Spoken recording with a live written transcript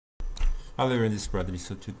Hello, in this Bradley.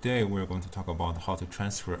 So today we're going to talk about how to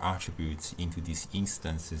transfer attributes into these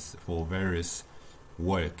instances for various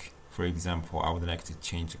work. For example, I would like to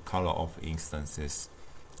change the color of instances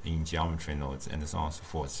in geometry nodes and so on and so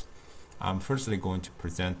forth. I'm firstly going to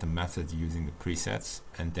present the method using the presets,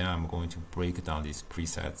 and then I'm going to break down these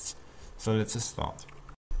presets. So let's start.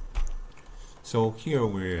 So here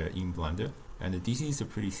we're in Blender, and this is a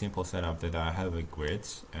pretty simple setup that I have a grid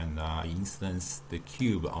and I instance the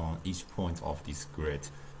cube on each point of this grid.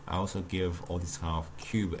 I also give all this kind of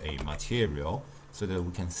cube a material so that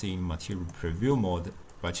we can see in material preview mode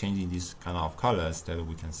by changing these kind of colors that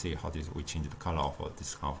we can see how we change the color of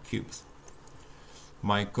this kind of cubes.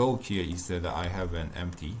 My goal here is that I have an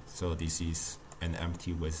empty, so this is an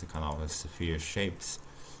empty with kind of a sphere shapes.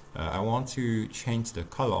 I want to change the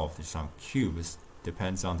color of these cubes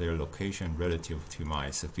depends on their location relative to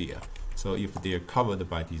my sphere. So if they are covered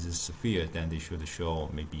by this sphere, then they should show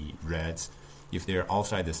maybe red. If they're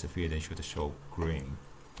outside the sphere, they should show green.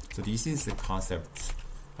 So this is the concept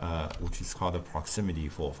which is called the proximity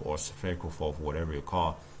fold or spherical fold, whatever you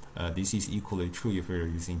call. This is equally true if you're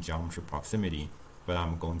using geometry proximity, but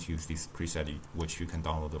I'm going to use this preset which you can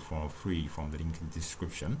download for free from the link in the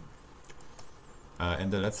description.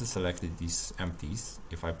 And let's select these empties.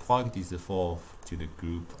 If I plug this fold to the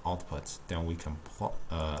group output, then we can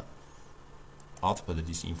output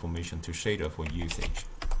this information to shader for usage.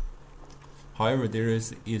 However, there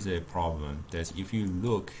is a problem that if you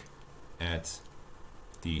look at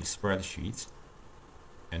the spreadsheet,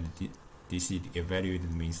 and this is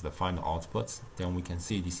evaluated means the final output, then we can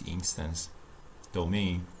see this instance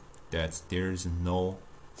domain that there is no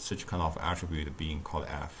such kind of attribute being called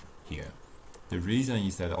f here. The reason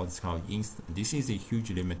is that all this kind of this is a huge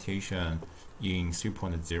limitation in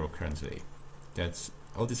 3.0 currently. That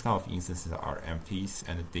all these kind of instances are empties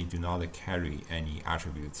and they do not carry any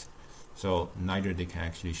attributes. So neither they can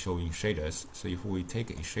actually show in shaders. So if we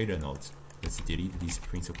take a shader node, let's delete this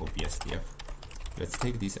principal BSDF. Let's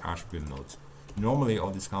take this attribute node. Normally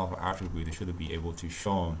all this kind of attribute should be able to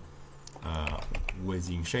show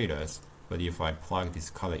within shaders, but if I plug this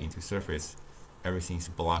color into surface, everything is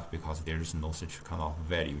black because there is no such kind of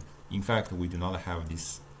value. In fact, we do not have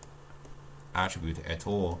this attribute at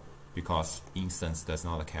all because instance does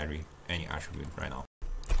not carry any attribute right now.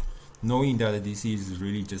 Knowing that this is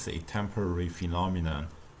really just a temporary phenomenon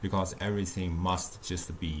because everything must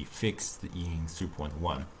just be fixed in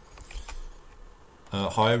 3.1.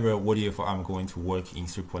 However, what if I'm going to work in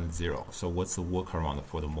 3.0? So what's the workaround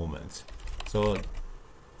for the moment? So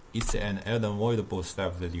it's an unavoidable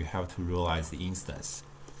step that you have to realize the instance.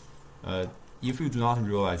 If you do not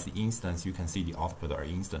realize the instance, you can see the output are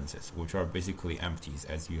instances, which are basically empties,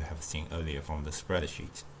 as you have seen earlier from the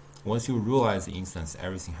spreadsheet. Once you realize the instance,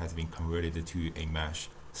 everything has been converted to a mesh.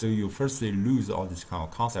 So you firstly lose all this kind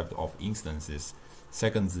of concept of instances.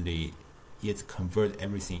 Secondly, it convert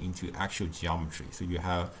everything into actual geometry. So you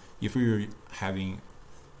have, if you're having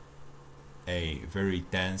a very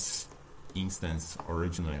dense instance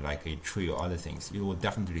originally like a tree or other things, it will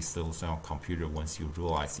definitely slow down computer once you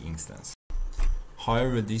realize the instance.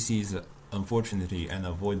 However, this is unfortunately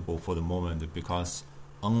unavoidable for the moment because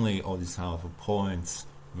only all these kind of points,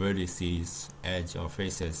 vertices, edge or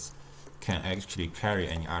faces can actually carry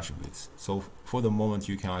any attributes. So for the moment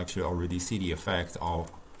you can actually already see the effect of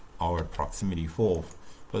our proximity fold,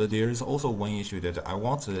 but there is also one issue that I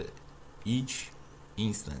want each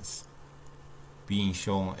instance being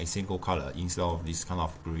shown a single color instead of this kind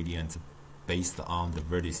of gradient based on the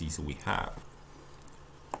vertices we have.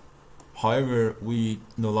 However, we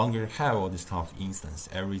no longer have all this kind of instance.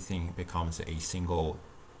 Everything becomes a single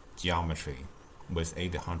geometry with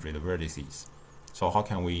 800 vertices. So how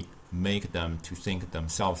can we make them to think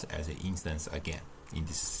themselves as an instance again in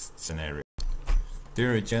this scenario?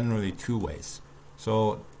 There are generally two ways.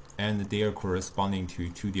 So, and they are corresponding to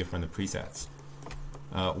two different presets.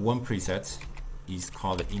 One preset is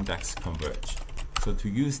called index converge. So to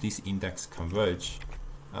use this index converge,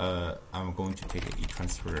 I'm going to take a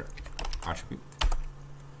transfer attribute.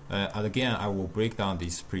 And again, I will break down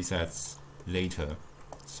these presets later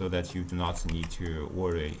so that you do not need to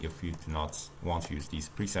worry if you do not want to use these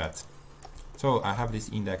presets. So I have this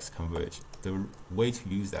index converge. The way to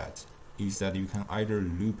use that is that you can either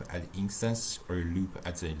loop at instance or loop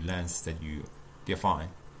at the length that you define.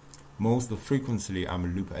 Most frequently,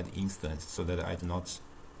 I'm loop at instance so that I do not,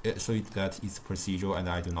 so that it's procedural and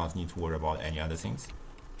I do not need to worry about any other things.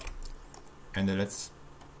 And let's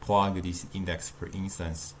plug this index per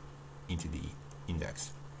instance into the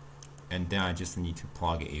index, and then I just need to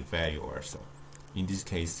plug a value or so. In this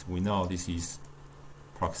case, we know this is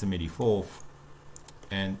proximity fold,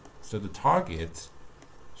 And so the target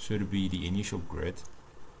should be the initial grid.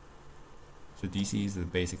 So this is the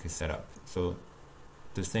basic setup. So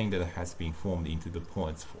the thing that has been formed into the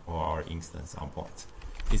points for our instance on points.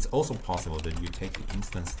 It's also possible that you take the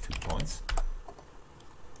instance to points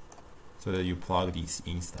so that you plug these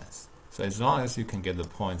instance. So as long as you can get the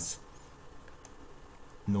points,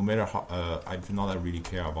 no matter how, I do not really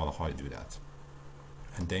care about how you do that.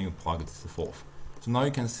 And then you plug this forth. So now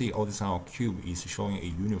you can see all this kind of cube is showing a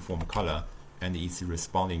uniform color and it's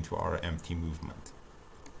responding to our empty movement.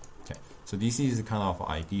 Okay, so this is the kind of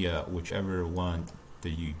idea. Whichever one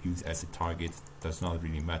that you use as a target does not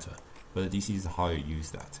really matter, but this is how you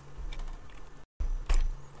use that.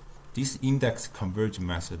 This index converge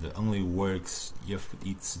method only works if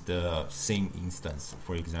it's the same instance,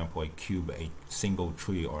 for example a cube, a single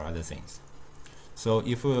tree, or other things. So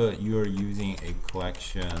if you're using a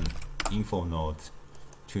collection info node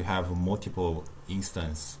to have multiple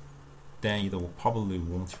instances, then it probably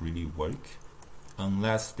won't really work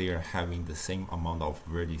unless they are having the same amount of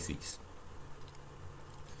vertices.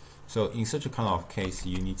 So in such a kind of case,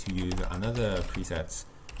 you need to use another preset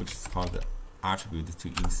which is called attribute to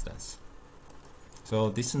instance. So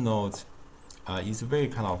this node is very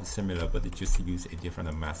kind of similar, but it just use a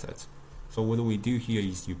different method. So what we do here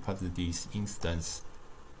is you put this instance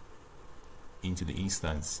into the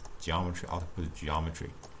instance geometry, output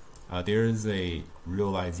geometry. There is a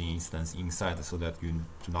realizing instance inside, so that you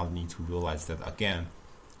do not need to realize that again.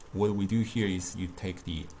 What we do here is you take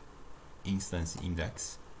the instance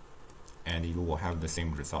index and it will have the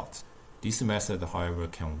same result. This method, however,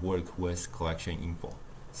 can work with collection info.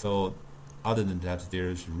 So other than that,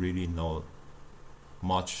 there's really no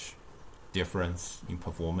much difference in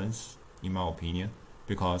performance, in my opinion,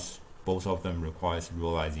 because both of them requires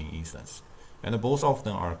realizing instance. And both of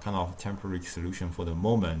them are kind of temporary solution for the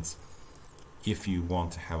moment if you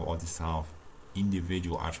want to have all this kind of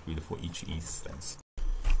individual attribute for each instance.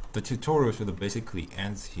 The tutorial should basically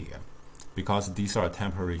end here because these are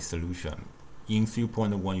temporary solution. In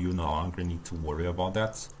 3.1 you no longer need to worry about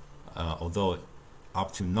that, although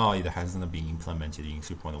up to now it hasn't been implemented in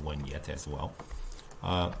 3.1 yet as well.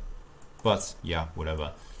 But yeah,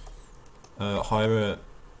 whatever. However,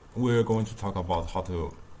 we're going to talk about how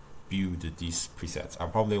to build these presets. I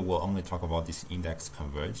probably will only talk about this index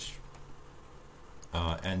converge.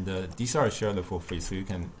 And these are shared for free, so you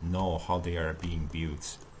can know how they are being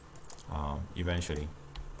built eventually.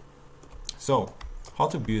 So how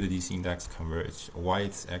to build this index converge, why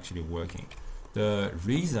it's actually working. The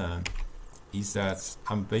reason is that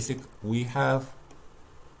we have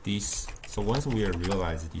this. So once we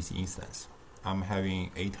realize this instance, I'm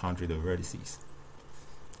having 800 vertices,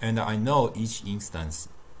 and I know each instance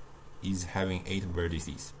is having 8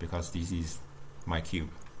 vertices because this is my cube.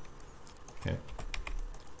 Okay,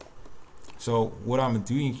 so what I'm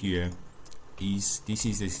doing here is this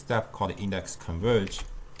is a step called index converge,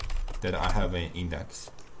 that I have an index,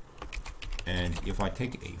 and if I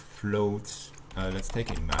take a float, let's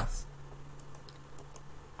take a math,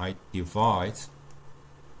 I divide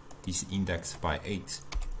this index by 8.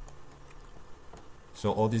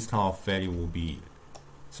 So all this kind of value will be,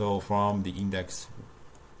 so from the index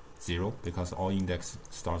 0, because all index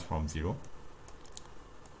starts from 0,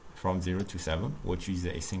 from 0 to 7, which is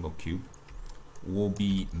a single cube, will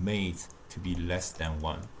be made to be less than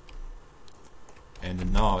 1.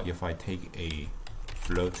 And now if I take a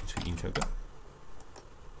float to integer,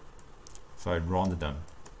 so I round them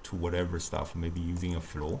to whatever stuff, maybe using a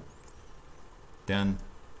floor, then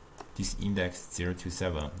this index 0 to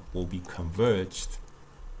 7 will be converged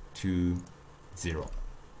to 0,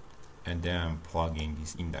 and then plugging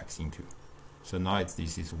this index into. So now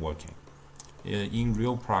this is working. In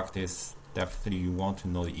real practice, definitely you want to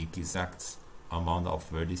know the exact amount of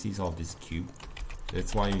vertices of this cube.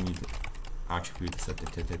 That's why you need attribute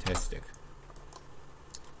statistic.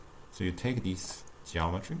 So you take this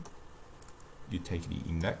geometry, you take the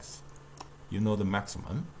index, you know the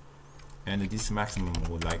maximum, and this maximum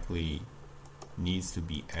will likely needs to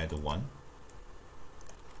be at 1,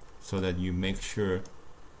 so that you make sure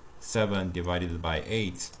 7 divided by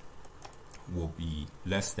 8 will be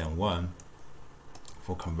less than 1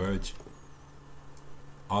 for converge,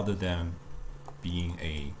 other than being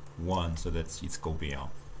a 1, so that it's go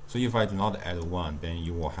beyond. So if I do not add 1, then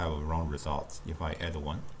you will have a wrong result. If I add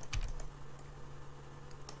 1,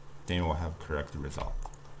 then you will have correct result.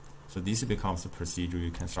 So this becomes a procedure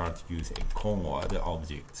you can start to use a cone or other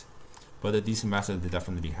object. But this method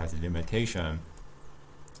definitely has a limitation.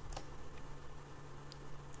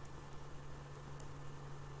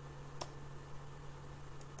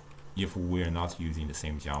 If we are not using the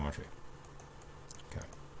same geometry. Okay.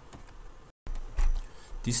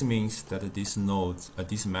 This means that this node,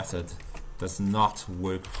 this method does not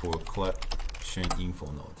work for collection info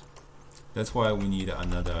node. That's why we need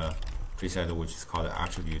another preset which is called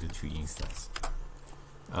attribute to instance.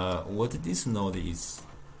 What this node is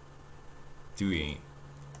doing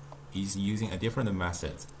is using a different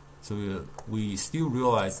method. So we still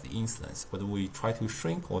realize the instance, but we try to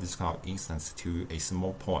shrink all this kind of instance to a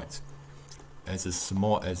small point, as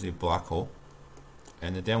small as a black hole,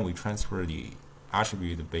 and then we transfer the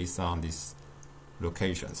attribute based on this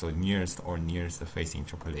location, so nearest or nearest face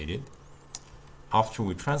interpolated. After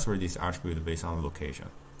we transfer this attribute based on the location,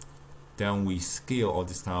 then we scale all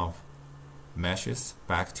these kind of meshes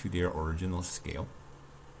back to their original scale.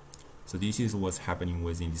 So this is what's happening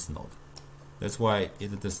within this node. That's why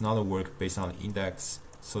it does not work based on index,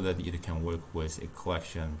 so that it can work with a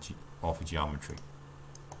collection of geometry.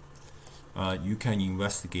 You can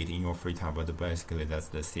investigate in your free time, but basically that's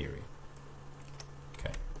the theory.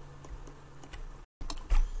 Okay.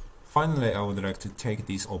 Finally, I would like to take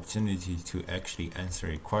this opportunity to actually answer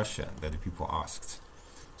a question that people asked.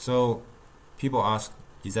 So people ask,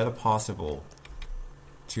 is that possible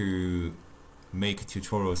to make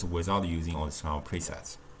tutorials without using all these kind of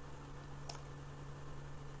presets?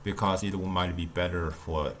 Because it might be better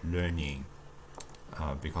for learning,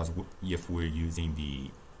 because if we're using the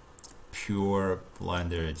pure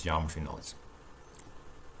Blender geometry nodes.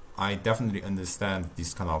 I definitely understand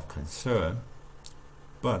this kind of concern,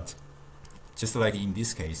 but just like in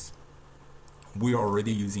this case, we're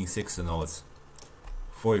already using 6 nodes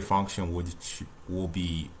for a function which will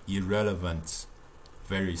be irrelevant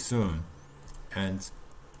very soon. And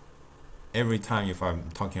every time if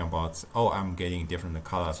I'm talking about, oh, I'm getting different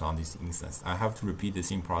colors on this instance, I have to repeat the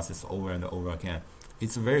same process over and over again.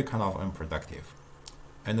 It's very kind of unproductive.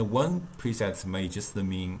 And one preset may just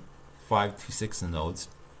mean 5 to 6 nodes.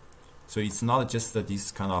 So it's not just that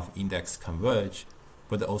this kind of index converge,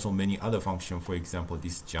 but also many other functions, for example,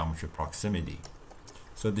 this geometry proximity.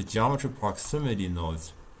 So the geometry proximity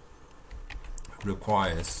nodes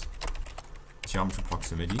requires geometry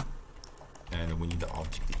proximity, and we need the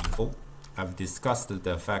object info. I've discussed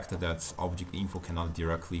the fact that object info cannot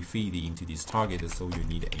directly feed into this target, so you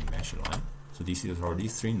need a mesh line. So this is already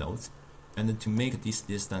 3 nodes. And to make this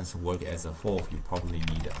distance work as a whole, you probably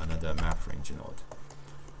need another map range node.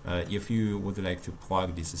 If you would like to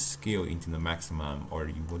plug this scale into the maximum, or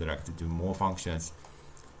you would like to do more functions,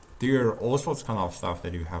 there are all sorts kind of stuff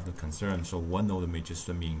that you have to concern. So one node may just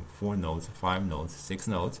mean 4 nodes, 5 nodes, 6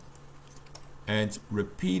 nodes. And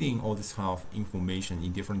repeating all this kind of information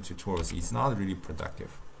in different tutorials is not really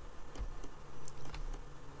productive.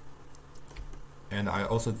 And I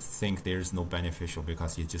also think there's no beneficial,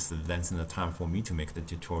 because it just lengthens the time for me to make the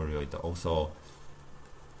tutorial. It also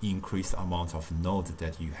increased amount of nodes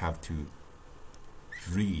that you have to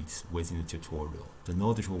read within the tutorial. The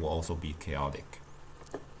nodes will also be chaotic.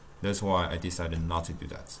 That's why I decided not to do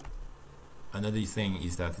that. Another thing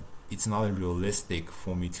is that it's not realistic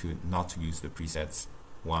for me to not use the presets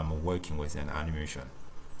when I'm working with an animation,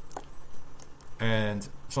 and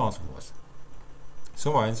so on and so forth.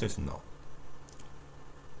 So my answer is no.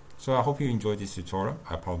 So I hope you enjoyed this tutorial.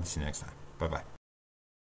 I'll probably see you next time. Bye bye.